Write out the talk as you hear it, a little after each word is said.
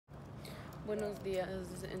Buenos dias.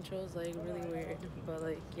 This intro is like really weird, but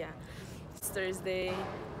like yeah. It's Thursday.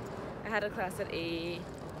 I had a class at 8.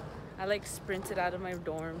 I like sprinted out of my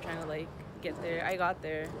dorm trying to like get there. I got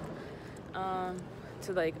there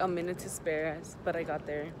to like a minute to spare, but I got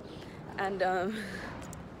there. And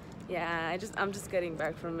yeah, I'm just getting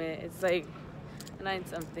back from it. It's like 9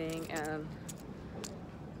 something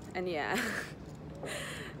and yeah.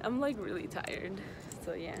 I'm like really tired.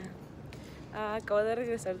 So yeah. Acabo de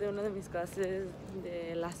regresar de una de mis clases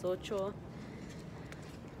de las 8.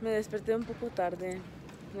 Me desperté un poco tarde.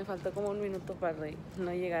 Me faltó como un minuto para like,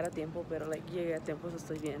 no llegar a tiempo, pero like, llegué a tiempo, so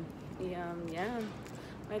estoy bien. Y yeah,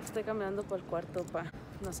 ahorita estoy caminando por el cuarto para,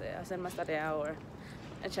 no sé, hacer más tarea o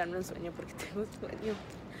echarme un sueño porque tengo sueño.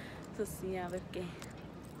 So sí, a ver qué.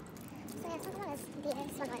 So, ya son como las 10 o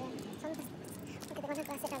 9. Son porque tengo una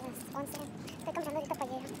clase a las 11. Estoy comprando ahorita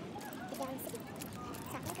para allá. Y ya, sí.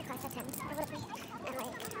 So I'm going to class at 10, probably. And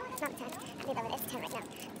like, not 10. I believe it is 10 right now. So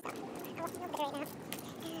I'm walking over there right now.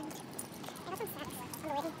 And I got some snacks on the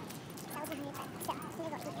way. So I was hungry, but still, I'm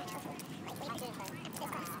going to go eat actual food. Like, after this class.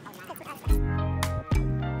 Take food out of class.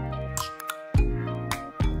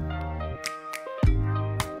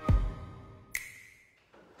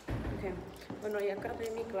 Okay. Bueno, ya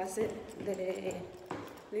acabé mi clase de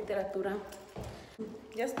literatura.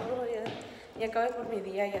 Ya es todo, ya acabé por mi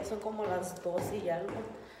día, ya son como las 12 y algo.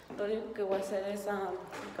 Lo único que voy a hacer es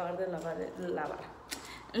acabar de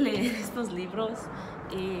leer estos libros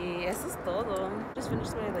y eso es todo. Just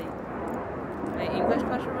finished my English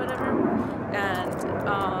class or whatever, and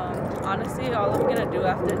honestly all I'm gonna do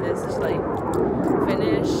after this is like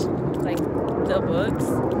finish like the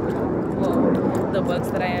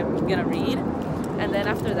books that I am gonna read, and then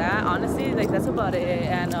after that honestly like that's about it,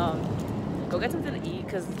 and go get something to eat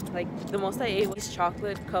because like the most I ate was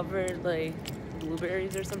chocolate covered like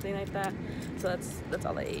blueberries or something like that. So that's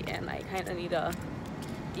all I ate, and I kind of need to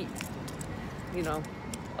eat, you know,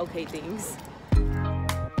 okay things.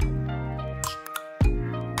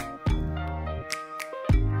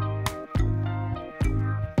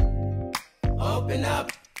 Open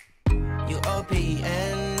up, you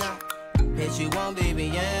OPN, bitch you won't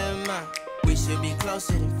BBM. We should be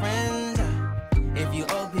closer than friends. If you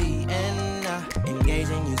OPN,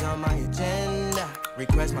 engaging you's on my agenda.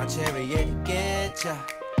 Request my chariot to get ya.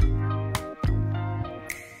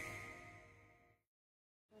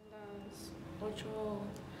 Las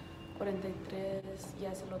 8:43,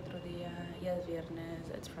 ya es el otro día, ya es viernes,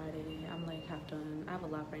 it's Friday. I'm like half done. I have a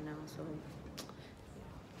lap right now, so.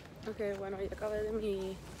 Okay, bueno, ya acabé de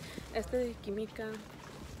mi de química.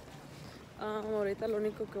 Ahorita lo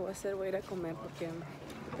único que voy a hacer, voy a ir a comer porque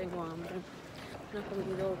tengo hambre. No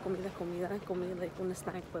comida like un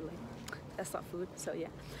snack, but like that's not food, so yeah.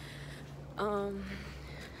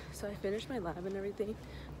 So I finished my lab and everything,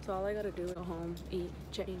 so all I gotta do is go home, eat,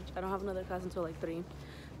 change. I don't have another class until like 3,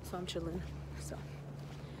 so I'm chilling, so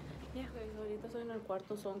yeah. Okay, ahorita estoy en el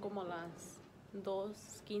cuarto, son como las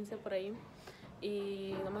 2:15 por ahí,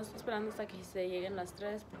 y nomás estoy esperando hasta que se lleguen las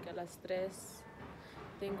 3, porque a las 3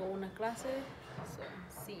 tengo una clase, so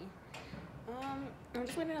sí. I'm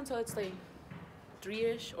just waiting until it's like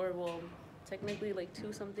 3ish, or well technically like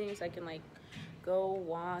 2 something, so I can like go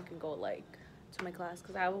walk and go like to my class,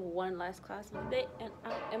 because I have one last class of the day and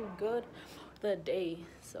I am good for the day.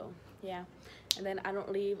 So yeah, and then I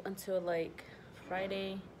don't leave until like I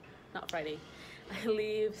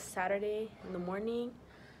leave Saturday in the morning,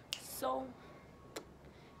 so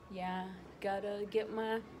yeah, gotta get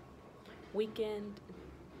my weekend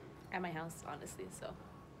at my house honestly. So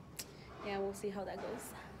yeah, we'll see how that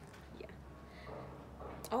goes. Yeah.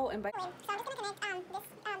 Oh, and by So I'm just gonna connect this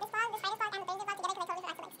vlog, this Friday vlog, and the Thursday vlog together because I told you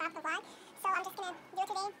to like stop the vlog. So I'm just gonna do it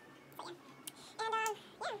today. So yeah. And yeah, and I'll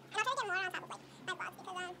try to get more on top of like my vlogs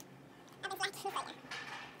because I've been slacking, but yeah.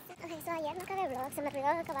 Okay, so ayer no acabé el vlog, se me olvidó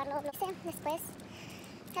acabarlo. Lo hice después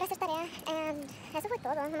para hacer tarea, and eso fue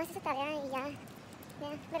todo. Nomás hice tarea y ya.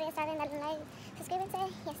 Yeah, pero ya saben, darle un like, suscríbanse,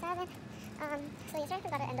 ya saben. So yesterday I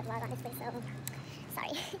forgot to end the vlog honestly, so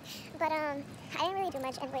sorry. But I didn't really do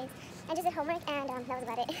much anyways. I just did homework and that was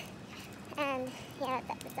about it. And yeah,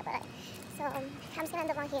 that's about it. So I'm just gonna end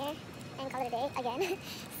the vlog here and call it a day again.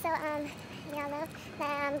 So y'all know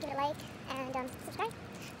that give it a like and subscribe.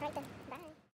 Alright then.